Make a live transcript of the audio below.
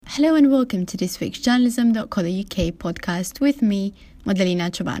Hello and welcome to this week's journalism.co.uk podcast with me, Madalena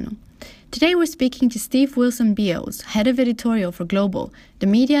Ciobanu. Today we're speaking to Steve Wilson-Beales, Head of Editorial for Global, the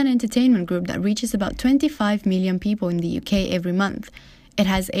media and entertainment group that reaches about 25 million people in the UK every month. It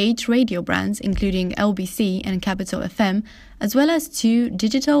has 8 radio brands, including LBC and Capital FM, as well as 2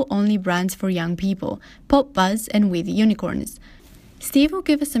 digital-only brands for young people, Pop Buzz and We the Unicorns. Steve will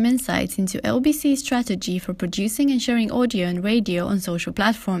give us some insights into LBC's strategy for producing and sharing audio and radio on social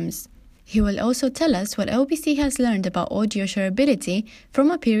platforms. He will also tell us what LBC has learned about audio shareability from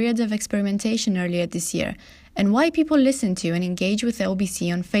a period of experimentation earlier this year, and why people listen to and engage with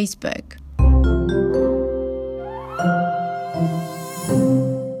LBC on Facebook.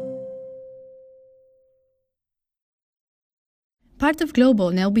 Part of Global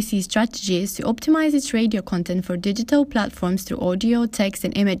and LBC's strategy is to optimize its radio content for digital platforms through audio, text,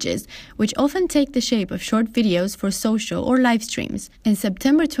 and images, which often take the shape of short videos for social or live streams. In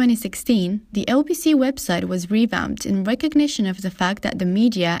September 2016, the LBC website was revamped in recognition of the fact that the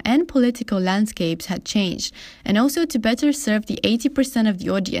media and political landscapes had changed, and also to better serve the 80% of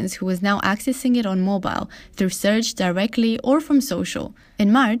the audience who was now accessing it on mobile through search directly or from social.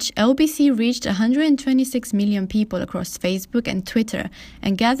 In March, LBC reached 126 million people across Facebook and Twitter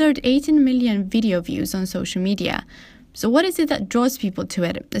and gathered 18 million video views on social media. So what is it that draws people to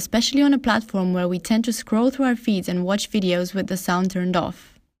it, especially on a platform where we tend to scroll through our feeds and watch videos with the sound turned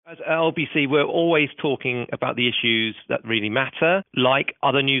off? As LBC, we're always talking about the issues that really matter. Like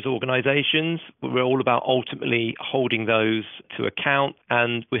other news organisations, we're all about ultimately holding those to account,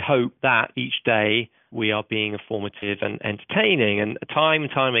 and we hope that each day we are being informative and entertaining. And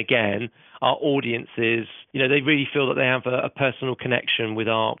time again, our audiences, they really feel that they have a personal connection with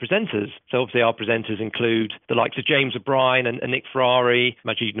our presenters. So obviously our presenters include the likes of James O'Brien and Nick Ferrari,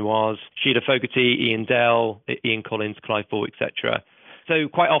 Majid Nawaz, Sheila Fogarty, Ian Dell, Ian Collins, Clive Ball, etc. So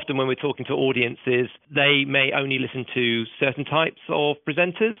quite often when we're talking to audiences, they may only listen to certain types of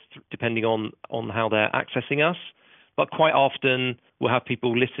presenters, depending on how they're accessing us. But quite often we'll have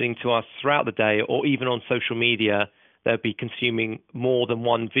people listening to us throughout the day, or even on social media, they'll be consuming more than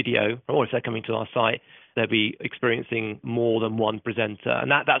one video, or if they're coming to our site, they'll be experiencing more than one presenter.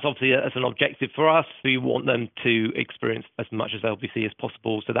 And that's obviously as an objective for us. We want them to experience as much as LBC as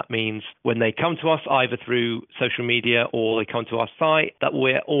possible. So that means when they come to us, either through social media or they come to our site, that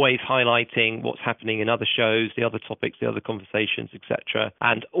we're always highlighting what's happening in other shows, the other topics, the other conversations, etc.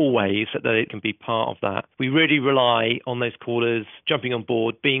 And always that they can be part of that. We really rely on those callers jumping on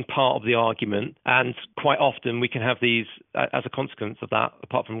board, being part of the argument. And quite often we can have these, as a consequence of that,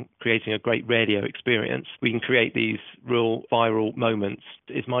 apart from creating a great radio experience, we can create these real viral moments.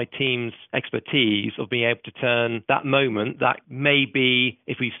 It's my team's expertise of being able to turn that moment that may be,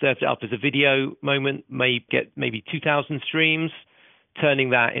 if we served it up as a video moment, may get maybe 2,000 streams, turning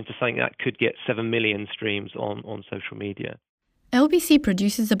that into something that could get 7 million streams on social media. LBC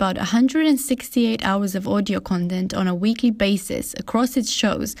produces about 168 hours of audio content on a weekly basis across its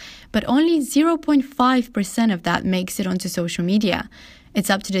shows, but only 0.5% of that makes it onto social media. It's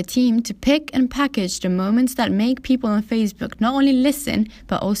up to the team to pick and package the moments that make people on Facebook not only listen,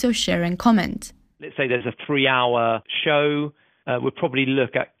 but also share and comment. Let's say there's a 3-hour show. We'll probably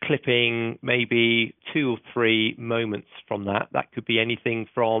look at clipping maybe 2 or 3 moments from that. That could be anything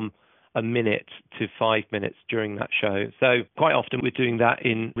from a minute to 5 minutes during that show. So quite often we're doing that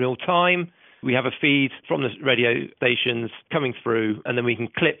in real time. We have a feed from the radio stations coming through, and then we can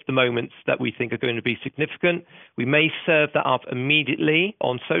clip the moments that we think are going to be significant. We may serve that up immediately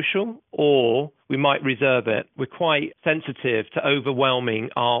on social, or we might reserve it. We're quite sensitive to overwhelming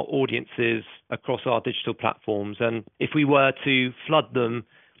our audiences across our digital platforms. And if we were to flood them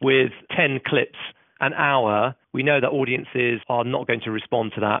with 10 clips an hour, we know that audiences are not going to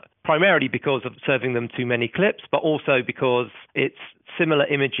respond to that, primarily because of serving them too many clips, but also because it's similar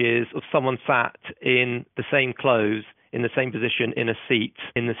images of someone sat in the same clothes, in the same position, in a seat,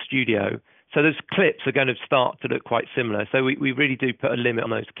 in the studio. So those clips are going to start to look quite similar. So we really do put a limit on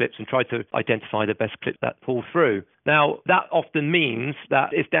those clips and try to identify the best clips that pull through. Now, that often means that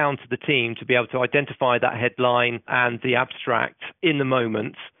it's down to the team to be able to identify that headline and the abstract in the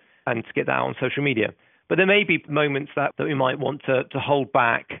moment and to get that out on social media. But there may be moments that we might want to hold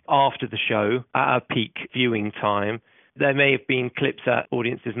back after the show at a peak viewing time. There may have been clips that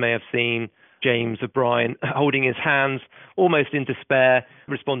audiences may have seen James O'Brien holding his hands almost in despair,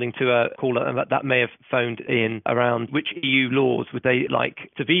 responding to a caller that may have phoned in around which EU laws would they like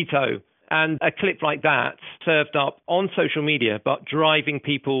to veto. And a clip like that served up on social media, but driving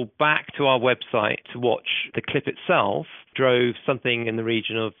people back to our website to watch the clip itself drove something in the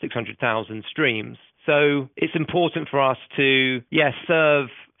region of 600,000 streams. So it's important for us to, serve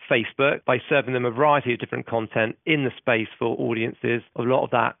Facebook, by serving them a variety of different content in the space for audiences. A lot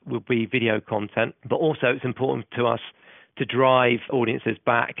of that will be video content, but also it's important to us to drive audiences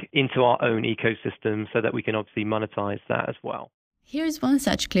back into our own ecosystem so that we can obviously monetize that as well. Here's one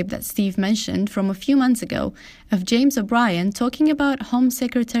such clip that Steve mentioned from a few months ago of James O'Brien talking about Home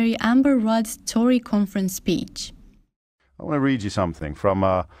Secretary Amber Rudd's Tory conference speech. I want to read you something from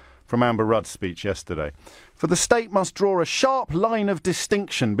Amber Rudd's speech yesterday. For the state must draw a sharp line of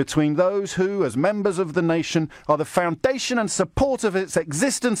distinction between those who, as members of the nation, are the foundation and support of its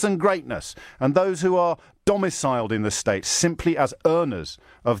existence and greatness, and those who are domiciled in the state simply as earners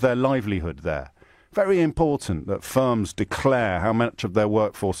of their livelihood there. Very important that firms declare how much of their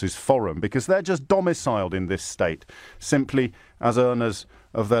workforce is foreign, because they're just domiciled in this state simply as earners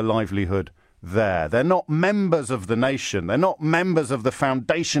of their livelihood there. They're not members of the nation. They're not members of the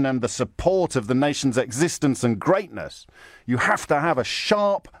foundation and the support of the nation's existence and greatness. You have to have a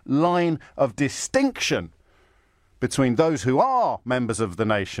sharp line of distinction between those who are members of the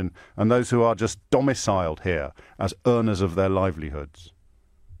nation and those who are just domiciled here as earners of their livelihoods.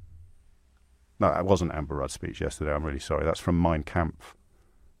 No, that wasn't Amber Rudd's speech yesterday. I'm really sorry. That's from Mein Kampf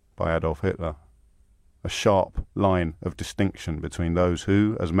by Adolf Hitler. A sharp line of distinction between those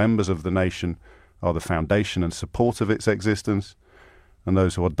who, as members of the nation, are the foundation and support of its existence, and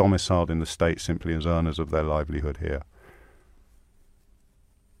those who are domiciled in the state simply as earners of their livelihood here.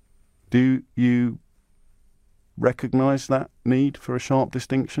 Do you recognise that need for a sharp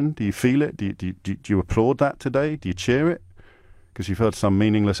distinction? Do you feel it? Do you applaud that today? Do you cheer it? Because you've heard some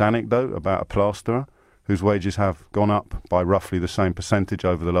meaningless anecdote about a plasterer whose wages have gone up by roughly the same percentage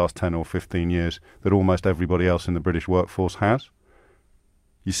over the last 10 or 15 years that almost everybody else in the British workforce has.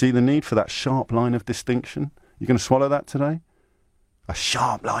 You see the need for that sharp line of distinction? You're going to swallow that today? A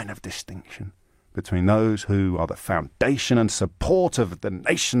sharp line of distinction between those who are the foundation and support of the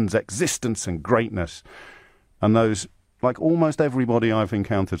nation's existence and greatness, and those, like almost everybody I've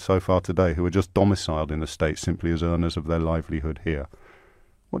encountered so far today, who are just domiciled in the state simply as earners of their livelihood here.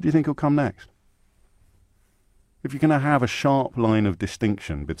 What do you think will come next? If you're going to have a sharp line of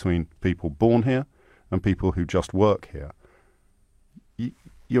distinction between people born here and people who just work here,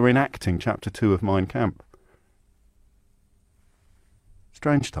 you're enacting Chapter 2 of Mein Kampf.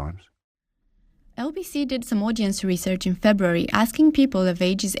 Strange times. LBC did some audience research in February asking people of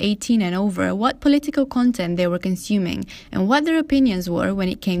ages 18 and over what political content they were consuming and what their opinions were when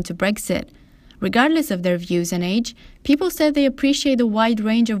it came to Brexit. Regardless of their views and age, people said they appreciate the wide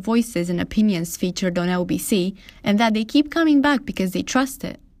range of voices and opinions featured on LBC and that they keep coming back because they trust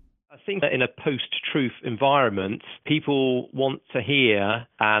it. I think that in a post-truth environment, people want to hear,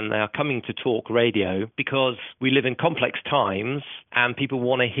 and they are coming to talk radio because we live in complex times and people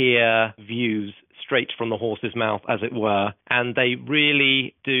want to hear views straight from the horse's mouth, as it were. And they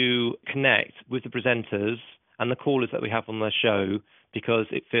really do connect with the presenters and the callers that we have on the show because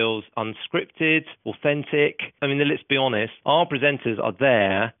it feels unscripted, authentic. I mean, let's be honest, our presenters are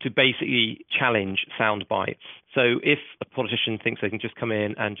there to basically challenge sound bites. So if a politician thinks they can just come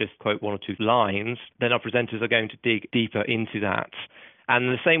in and just quote one or two lines, then our presenters are going to dig deeper into that. And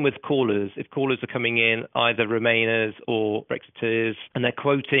the same with callers. If callers are coming in, either Remainers or Brexiteers, and they're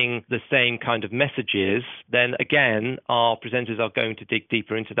quoting the same kind of messages, then again, our presenters are going to dig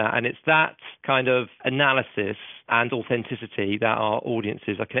deeper into that. And it's that kind of analysis and authenticity that our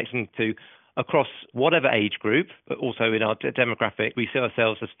audiences are connecting to across whatever age group, but also in our demographic. We see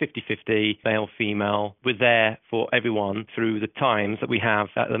ourselves as 50-50, male, female. We're there for everyone through the times that we have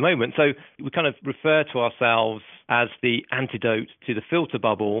at the moment. So we kind of refer to ourselves as the antidote to the filter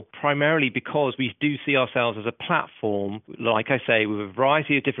bubble, primarily because we do see ourselves as a platform, like I say, with a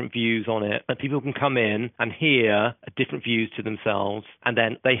variety of different views on it, and people can come in and hear different views to themselves, and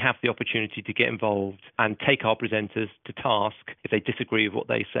then they have the opportunity to get involved and take our presenters to task if they disagree with what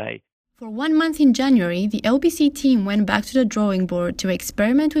they say. For 1 month in January, the LBC team went back to the drawing board to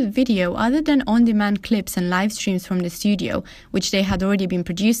experiment with video other than on-demand clips and live streams from the studio, which they had already been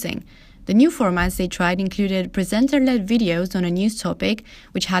producing. The new formats they tried included presenter-led videos on a news topic,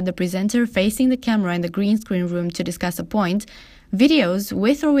 which had the presenter facing the camera in the green screen room to discuss a point, videos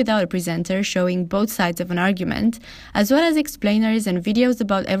with or without a presenter showing both sides of an argument, as well as explainers and videos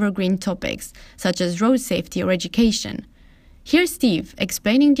about evergreen topics, such as road safety or education. Here's Steve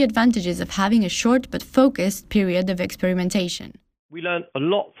explaining the advantages of having a short but focused period of experimentation. We learned a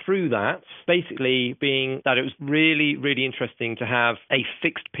lot through that, basically being that it was really, really interesting to have a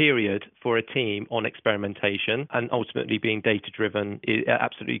fixed period for a team on experimentation, and ultimately being data-driven is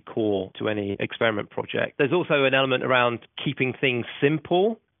absolutely core to any experiment project. There's also an element around keeping things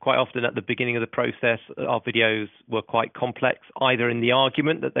simple Quite often at the beginning of the process, our videos were quite complex, either in the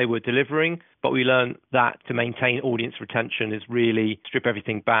argument that they were delivering, but we learned that to maintain audience retention is really strip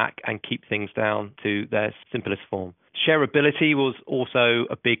everything back and keep things down to their simplest form. Shareability was also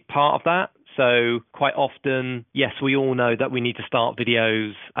a big part of that. So quite often, yes, we all know that we need to start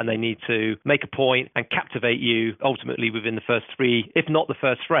videos and they need to make a point and captivate you ultimately within the first 3, if not the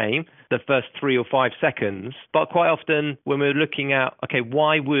first frame, the first 3 or 5 seconds. But quite often when we're looking at, okay,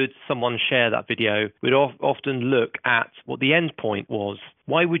 why would someone share that video? We'd often look at what the end point was.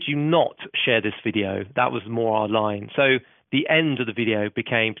 Why would you not share this video? That was more our line. So the end of the video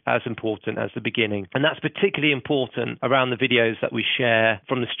became as important as the beginning. And that's particularly important around the videos that we share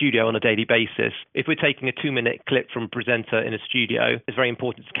from the studio on a daily basis. If we're taking a 2-minute clip from a presenter in a studio, it's very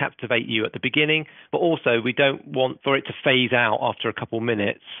important to captivate you at the beginning, but also we don't want for it to phase out after a couple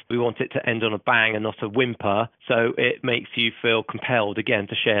minutes. We want it to end on a bang and not a whimper, so it makes you feel compelled again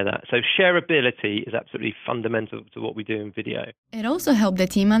to share that. So shareability is absolutely fundamental to what we do in video. It also helped the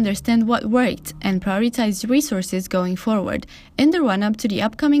team understand what worked and prioritize resources going forward in the run-up to the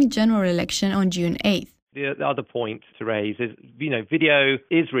upcoming general election on June 8th. The other point to raise is, video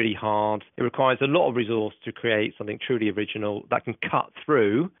is really hard. It requires a lot of resource to create something truly original that can cut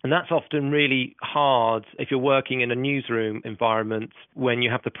through. And that's often really hard if you're working in a newsroom environment when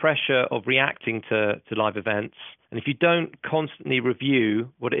you have the pressure of reacting to live events. And if you don't constantly review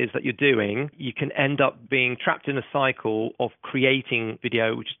what it is that you're doing, you can end up being trapped in a cycle of creating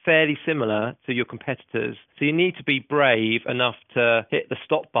video, which is fairly similar to your competitors. So you need to be brave enough to hit the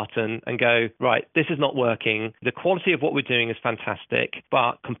stop button and go, right, this is not working. The quality of what we're doing is fantastic,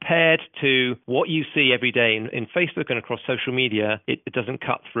 but compared to what you see every day in Facebook and across social media, it doesn't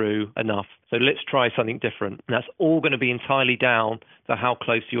cut through enough. So let's try something different. And that's all going to be entirely down to how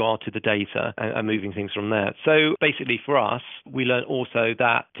close you are to the data and moving things from there. So basically for us, we learned also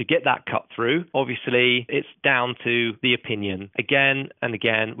that to get that cut through, obviously it's down to the opinion. Again and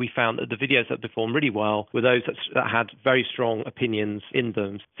again, we found that the videos that performed really well were those that had very strong opinions in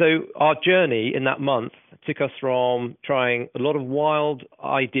them. So our journey in that month took us from trying a lot of wild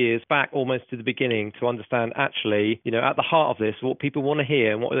ideas back almost to the beginning to understand actually, at the heart of this, what people want to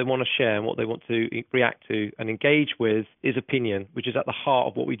hear and what they want to share and what they want to react to and engage with is opinion, which is at the heart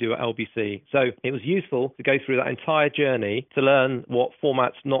of what we do at LBC. So it was useful to go through that entire journey to learn what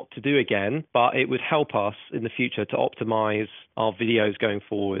formats not to do again, but it would help us in the future to optimize our videos going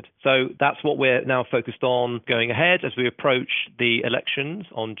forward. So that's what we're now focused on going ahead as we approach the elections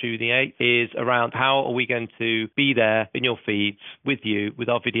on June the 8th, is around how are we going to be there in your feeds with you, with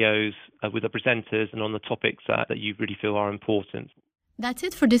our videos, with the presenters and on the topics that you really feel are important. That's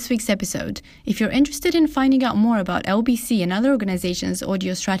it for this week's episode. If you're interested in finding out more about LBC and other organizations'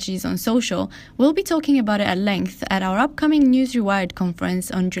 audio strategies on social, we'll be talking about it at length at our upcoming News Rewired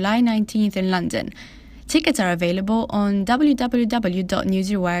conference on July 19th in London. Tickets are available on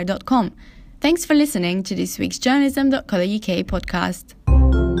www.newsrewire.com. Thanks for listening to this week's journalism.co.uk podcast.